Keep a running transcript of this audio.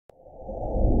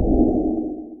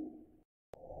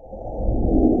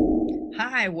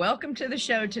Hi, welcome to the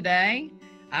show today.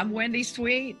 I'm Wendy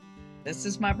Sweet. This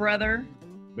is my brother.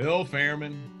 Bill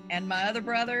Fairman. And my other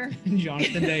brother.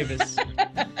 Jonathan Davis.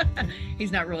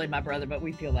 He's not really my brother, but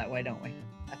we feel that way, don't we?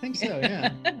 I think so,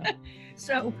 yeah.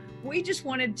 So we just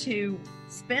wanted to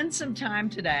spend some time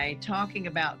today talking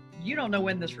about, you don't know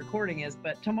when this recording is,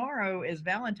 but tomorrow is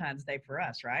Valentine's Day for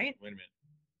us, right? Wait a minute.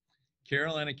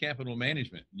 Carolina Capital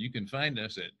Management. You can find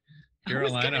us at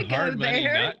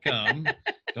CarolinaHardMoney.com.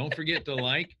 Don't forget to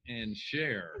like and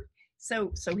share.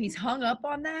 So he's hung up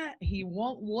on that. He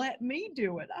won't let me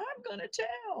do it. I'm going to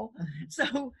tell.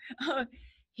 So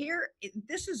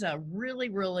this is a really,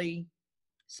 really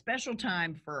special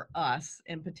time for us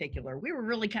in particular. We were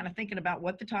really kind of thinking about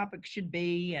what the topic should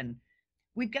be, and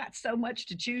we've got so much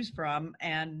to choose from,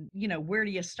 and, where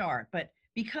do you start? But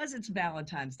because it's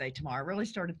Valentine's Day tomorrow, I really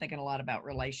started thinking a lot about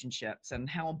relationships and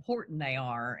how important they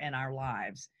are in our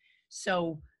lives.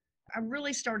 So I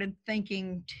really started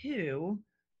thinking too,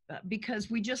 because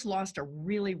we just lost a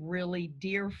really, really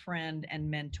dear friend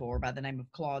and mentor by the name of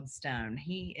Claude Stone.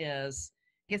 He is,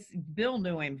 I guess Bill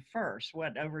knew him first,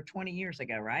 over 20 years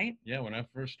ago, right? Yeah, when I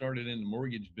first started in the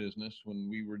mortgage business, when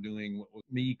we were doing what was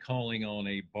me calling on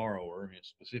a borrower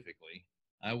specifically,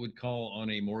 I would call on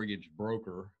a mortgage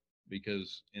broker,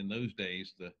 because in those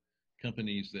days, the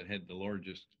companies that had the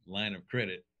largest line of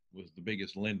credit was the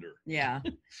biggest lender. Yeah.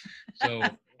 So,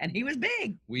 and he was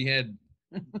big. We had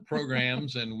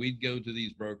programs, and we'd go to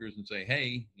these brokers and say,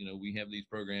 hey, we have these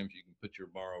programs. You can put your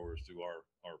borrowers through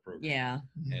our program. Yeah.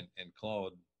 And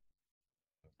Claude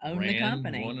owned the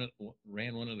company.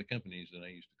 Ran one of the companies that I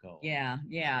used to call. Yeah.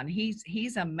 Yeah. And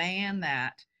he's a man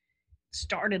that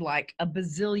started like a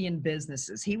bazillion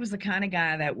businesses. He was the kind of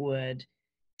guy that would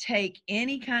take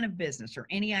any kind of business or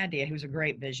any idea. He was a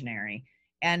great visionary,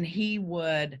 and he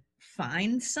would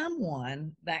find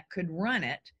someone that could run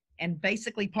it and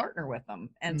basically partner with them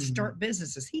and start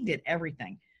businesses. He did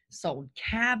everything. Sold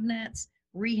cabinets,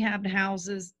 rehabbed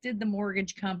houses, did the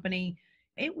mortgage company.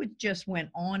 It would just went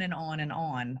on and on and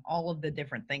on, all of the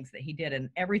different things that he did, and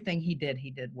everything he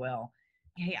did well.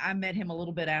 Hey, I met him a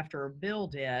little bit after Bill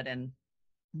did, and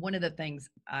one of the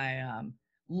things I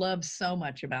love so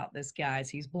much about this guy is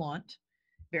he's blunt,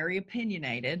 very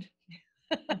opinionated,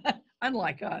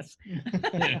 unlike us,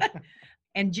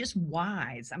 and just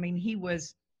wise. I mean, he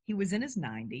was in his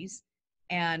 90s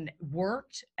and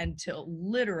worked until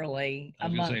literally I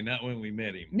was going to say, not when we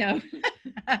met him. No,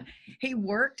 he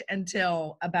worked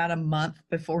until about a month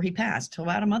before he passed, till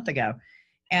about a month ago.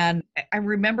 And I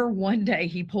remember one day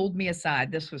he pulled me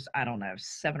aside. This was, I don't know,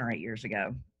 7 or 8 years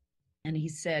ago. And he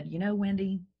said,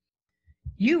 Wendy,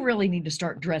 you really need to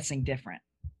start dressing different.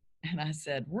 And I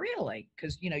said, really?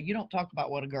 Because, you don't talk about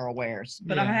what a girl wears.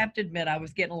 But yeah. I have to admit, I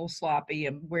was getting a little sloppy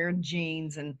and wearing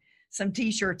jeans and some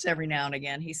T-shirts every now and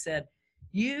again. He said,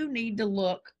 you need to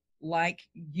look like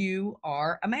you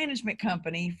are a management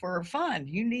company for a fund.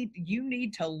 You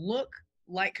need to look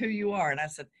like who you are. And I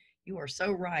said, you are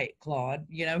so right, Claude.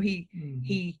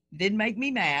 He did make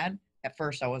me mad. At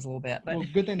first I was a little bit, but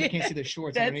good thing they can't see the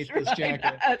shorts underneath this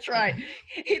jacket. That's right.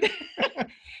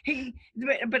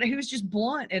 But he was just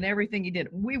blunt in everything he did.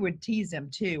 We would tease him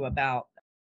too about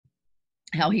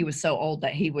how he was so old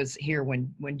that he was here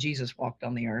when Jesus walked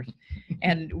on the earth.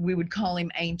 And we would call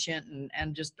him ancient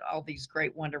and just all these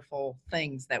great, wonderful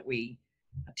things that we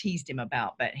teased him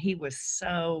about. But he was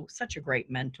such a great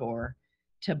mentor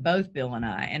to both Bill and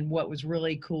I. And what was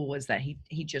really cool was that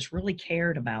he just really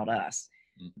cared about us,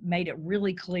 made it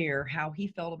really clear how he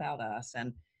felt about us.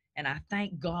 And I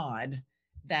thank God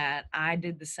that I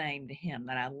did the same to him,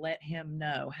 that I let him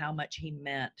know how much he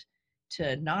meant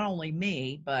to not only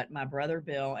me, but my brother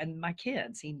Bill and my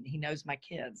kids. He knows my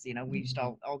kids. We used to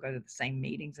all go to the same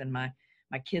meetings, and my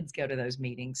kids go to those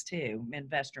meetings too,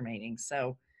 investor meetings.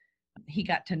 So he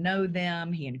got to know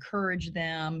them. He encouraged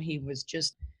them. He was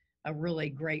just a really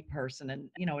great person. And,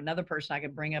 another person I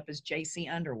could bring up is JC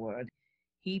Underwood.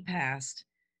 He passed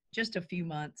just a few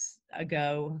months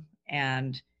ago,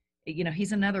 and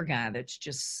he's another guy that's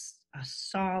just a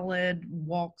solid,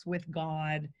 walks with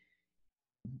God,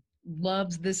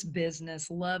 loves this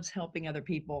business, loves helping other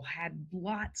people, had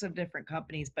lots of different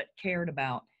companies, but cared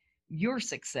about your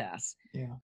success.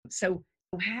 Yeah. So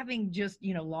having just,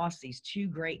 lost these two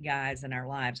great guys in our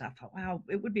lives, I thought, wow,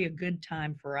 it would be a good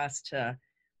time for us to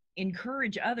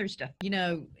encourage others to,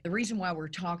 the reason why we're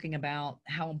talking about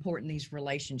how important these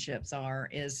relationships are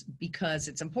is because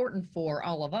it's important for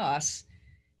all of us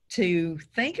to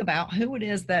think about who it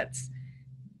is that's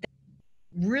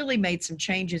really made some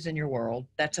changes in your world,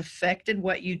 that's affected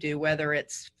what you do, whether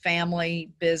it's family,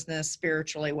 business,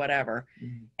 spiritually, whatever,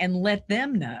 and let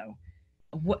them know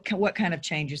what kind of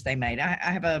changes they made.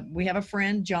 We have a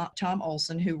friend, Tom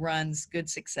Olson, who runs Good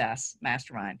Success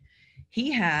Mastermind.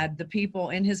 He had the people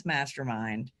in his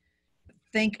mastermind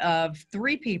think of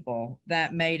 3 people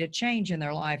that made a change in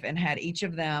their life and had each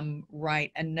of them write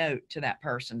a note to that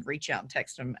person, reach out and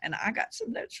text them. And I got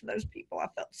some notes from those people. I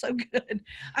felt so good.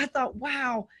 I thought,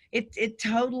 wow, it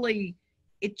totally,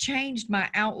 it changed my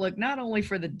outlook, not only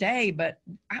for the day, but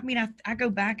I mean, I go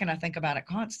back and I think about it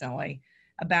constantly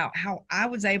about how I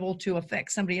was able to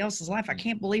affect somebody else's life. I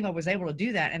can't believe I was able to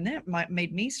do that. And then it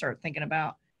made me start thinking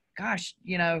about, gosh,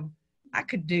 I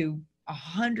could do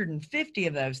 150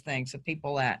 of those things of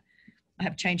people that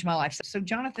have changed my life. So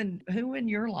Jonathan, who in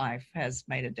your life has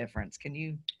made a difference? Can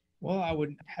you? Well, I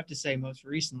would have to say most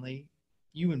recently,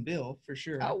 you and Bill for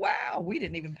sure. Oh, wow. We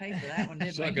didn't even pay for that one,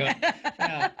 did we?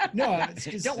 No,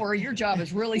 don't worry. Your job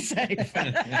is really safe.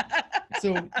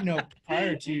 So,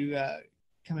 prior to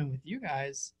coming with you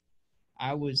guys,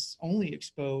 I was only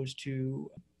exposed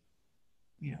to,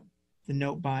 the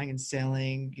note buying and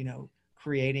selling,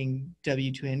 creating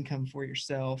W-2 income for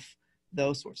yourself,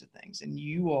 those sorts of things. And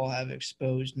you all have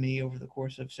exposed me over the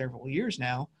course of several years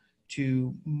now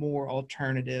to more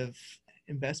alternative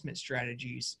investment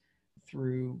strategies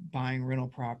through buying rental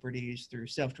properties, through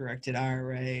self-directed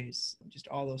IRAs, just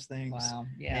all those things. Wow.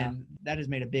 Yeah. And that has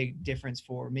made a big difference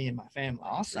for me and my family.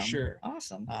 Awesome. For sure.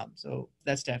 Awesome. So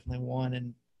that's definitely one.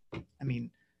 And I mean,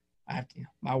 I have to,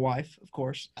 my wife, of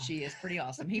course. She is pretty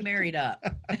awesome. He married up.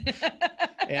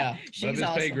 Yeah. She's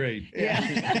awesome. Pay grade.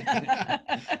 Yeah.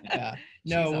 Yeah.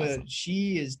 No, awesome.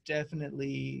 She is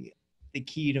definitely the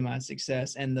key to my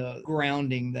success and the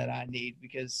grounding that I need,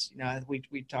 because,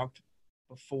 we talked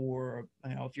before,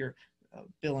 if you're,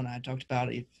 Bill and I talked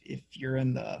about it, if you're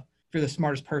the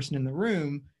smartest person in the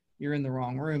room, you're in the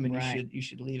wrong room, and right. you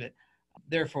should leave it.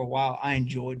 There for a while, I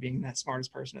enjoyed being that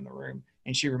smartest person in the room.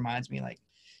 And she reminds me, like,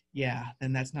 yeah,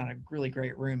 then that's not a really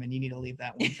great room, and you need to leave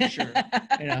that one for sure.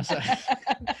 So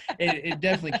it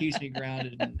definitely keeps me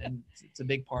grounded, and it's a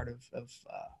big part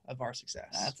of our success.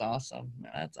 That's awesome.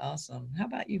 That's awesome. How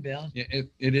about you, Bill? Yeah,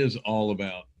 it is all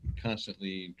about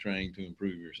constantly trying to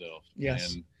improve yourself.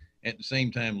 Yes. And at the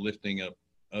same time, lifting up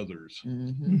others.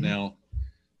 Mm-hmm. Now,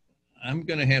 I'm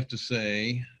going to have to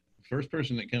say, the first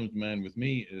person that comes to mind with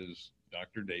me is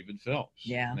Dr. David Phelps.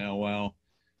 Yeah. Now, while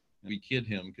we kid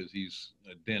him because he's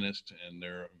a dentist and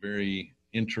they're very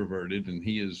introverted, and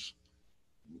he is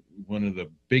one of the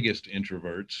biggest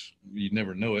introverts. You'd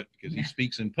never know it because he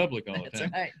speaks in public all the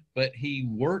time. Right. But he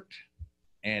worked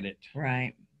at it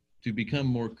right to become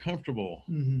more comfortable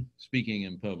speaking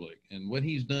in public. And what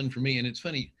he's done for me, and it's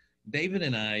funny, David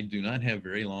and I do not have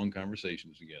very long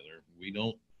conversations together. We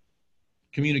don't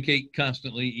communicate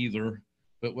constantly either.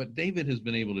 But what David has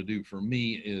been able to do for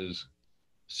me is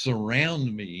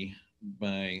surround me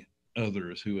by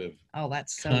others who have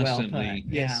that's so constantly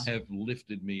well put. have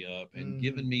lifted me up and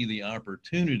given me the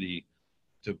opportunity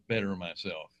to better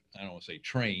myself. I don't want to say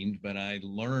trained, but I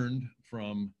learned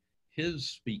from his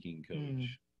speaking coach,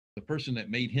 the person that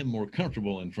made him more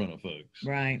comfortable in front of folks.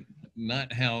 Right.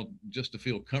 Not how just to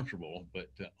feel comfortable,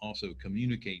 but to also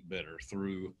communicate better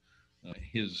through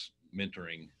his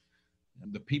mentoring.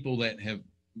 The people that have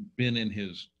been in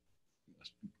his,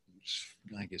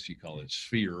 I guess you call it,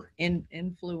 sphere.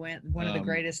 One of the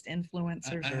greatest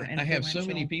influencers. I have so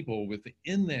many people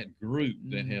within that group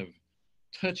that have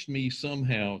touched me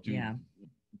somehow to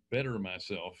better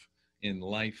myself in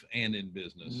life and in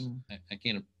business. I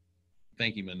can't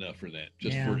thank him enough for that,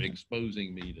 just for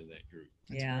exposing me to that group.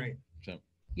 That's great. So.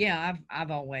 Yeah,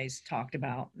 I've always talked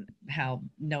about how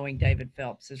knowing David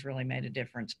Phelps has really made a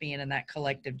difference. Being in that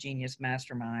collective genius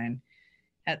mastermind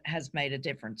has made a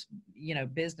difference,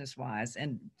 business wise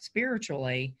and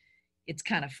spiritually. It's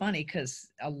kind of funny because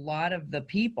a lot of the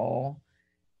people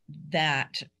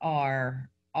that are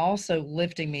also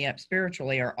lifting me up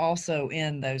spiritually are also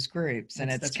in those groups. And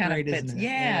it's kind of,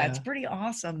 it's pretty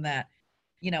awesome that,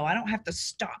 I don't have to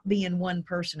stop being one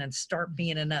person and start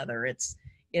being another. It's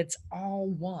all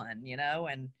one,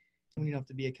 and we don't have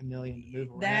to be a chameleon to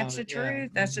move around. That's the truth.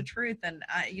 That's the truth. And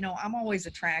I'm always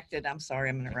attracted. I'm sorry,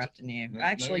 I'm interrupting you.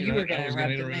 Actually, you were going to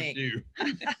interrupt me.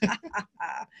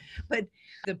 But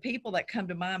the people that come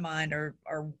to my mind are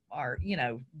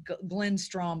Glenn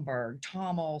Stromberg,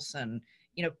 Tom Olson,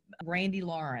 Randy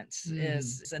Lawrence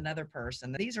is another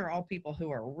person. These are all people who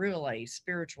are really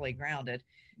spiritually grounded.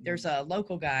 There's a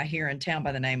local guy here in town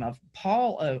by the name of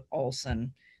Paul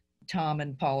Olson. Tom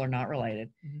and Paul are not related,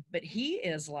 but he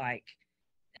is like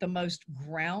the most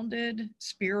grounded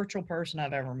spiritual person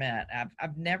I've ever met.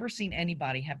 I've never seen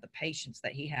anybody have the patience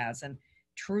that he has and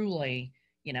truly,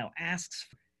 asks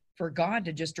for God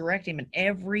to just direct him in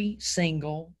every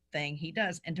single thing he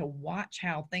does, and to watch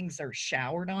how things are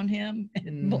showered on him.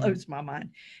 It blows my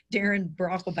mind. Darren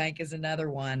Brocklebank is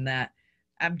another one that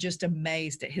I'm just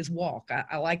amazed at his walk.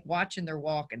 I like watching their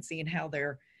walk and seeing how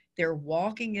they're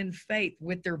walking in faith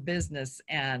with their business,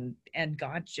 and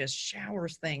God just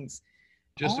showers things.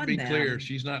 Just to be clear,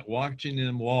 she's not watching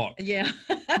them walk. Yeah.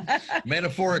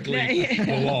 Metaphorically,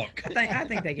 the walk. I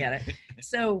think they get it.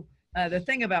 So the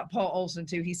thing about Paul Olson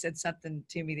too, he said something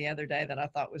to me the other day that I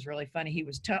thought was really funny. He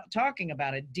was talking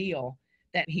about a deal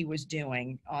that he was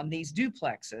doing on these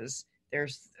duplexes.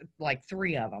 There's like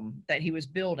 3 of them that he was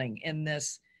building in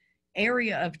this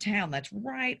area of town that's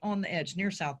right on the edge, near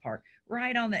South Park,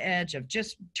 right on the edge of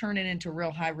just turning into a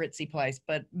real high ritzy place,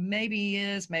 but maybe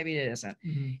is, maybe it isn't.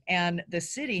 And the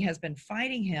city has been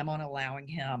fighting him on allowing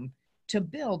him to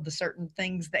build the certain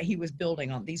things that he was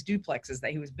building on these duplexes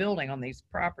that he was building on these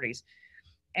properties.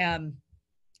 And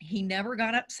he never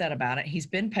got upset about it. He's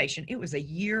been patient. It was 1.5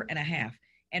 years.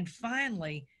 And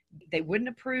finally, they wouldn't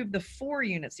approve the 4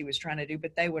 units he was trying to do,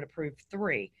 but they would approve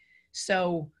 3.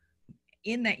 So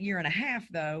in that 1.5 years,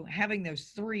 though, having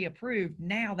those 3 approved,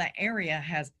 now that area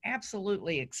has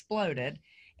absolutely exploded.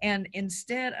 And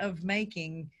instead of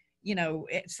making,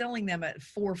 selling them at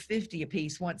 $450 a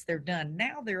piece once they're done,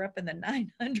 now they're up in the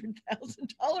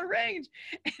 $900,000 range,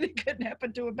 and it couldn't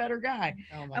happen to a better guy.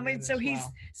 Oh my goodness, so he's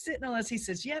sitting on us. He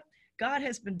says, "Yep, God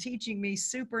has been teaching me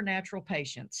supernatural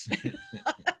patience."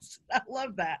 I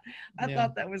love that. I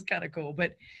thought that was kind of cool,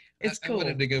 but it's cool. I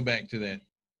wanted to go back to that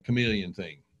chameleon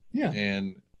thing. Yeah.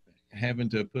 And having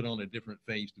to put on a different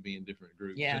face to be in different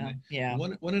groups. Yeah. And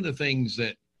one of the things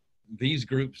that these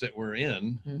groups that we're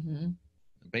in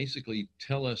basically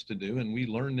tell us to do, and we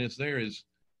learn this there, is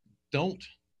don't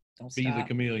be stop. the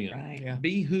chameleon. Right. Yeah.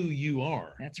 Be who you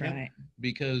are. That's right.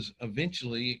 Because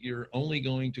eventually you're only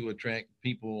going to attract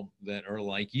people that are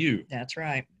like you. That's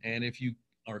right. And if you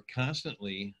are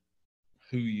constantly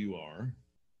who you are,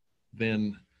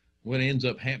 then what ends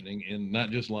up happening in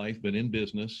not just life, but in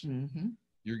business,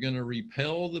 you're going to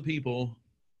repel the people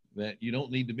that you don't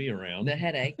need to be around. The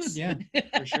headaches. Yeah,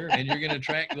 for sure. And you're going to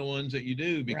attract the ones that you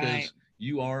do, because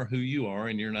you are who you are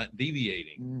and you're not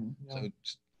deviating. So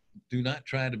do not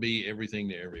try to be everything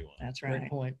to everyone. That's right. Great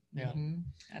point. Yeah.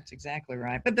 That's exactly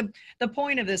right. But the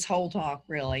point of this whole talk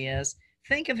really is,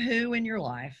 think of who in your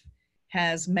life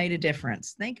has made a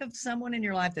difference. Think of someone in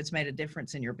your life that's made a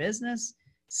difference in your business,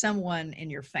 someone in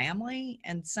your family,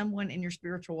 and someone in your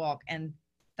spiritual walk, and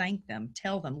thank them.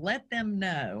 Tell them, let them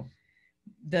know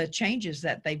the changes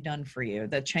that they've done for you,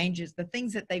 the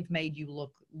things that they've made you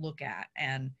look at,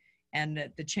 and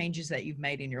the changes that you've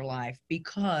made in your life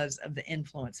because of the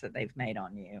influence that they've made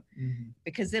on you.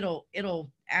 Because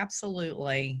it'll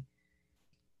absolutely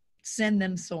send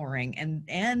them soaring,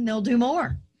 and they'll do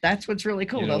more. That's what's really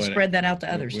cool. They'll spread that out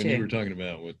to others when too. You were talking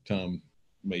about what Tom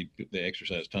made, the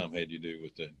exercise Tom had you do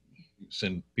with the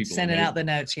sending out the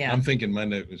notes. Yeah. I'm thinking my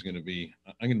note is going to be,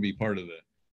 I'm going to be part of the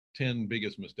 10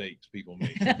 biggest mistakes people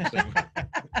make.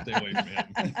 Stay away from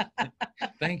him.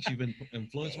 Thanks, you've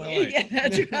influenced my life. Yeah,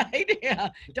 that's right. Yeah.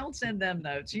 Don't send them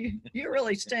notes. You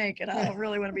really stink, and I don't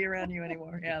really want to be around you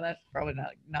anymore. Yeah, that's probably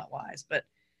not wise, but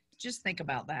just think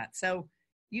about that. So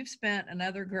you've spent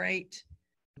another great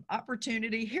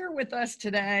opportunity here with us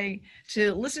today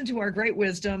to listen to our great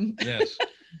wisdom. Yes.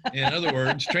 In other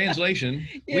words, translation,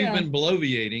 we've been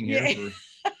bloviating here for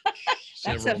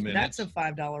several minutes. That's a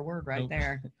 $5 word right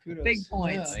there. Kudos. Big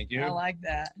points. Yeah. Thank you. I like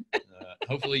that.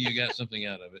 Hopefully you got something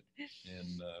out of it.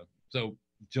 And so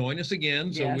join us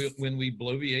again. So Yes. when we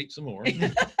bloviate some more,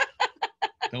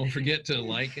 don't forget to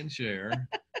like and share.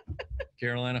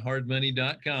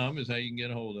 CarolinaHardMoney.com is how you can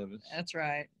get a hold of us. That's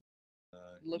right.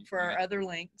 Look for our other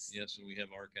links. Yes, and we have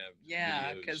archived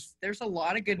Yeah, videos, because there's a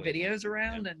lot of good videos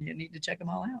around, and you need to check them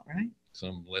all out, right?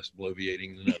 some less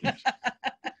bloviating than others.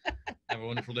 Have a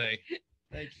wonderful day.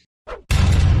 Thank you.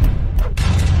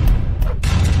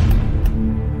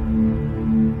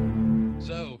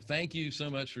 So thank you so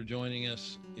much for joining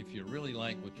us. If you really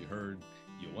like what you heard,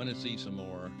 you want to see some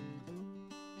more,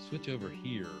 switch over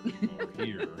here or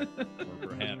here or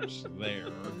perhaps there.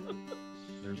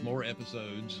 There's more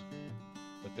episodes,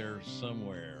 but they're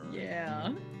somewhere.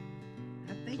 Yeah.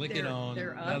 I think Click it on.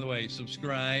 they're up. By the way,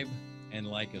 subscribe and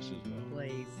like us as well.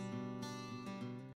 Please.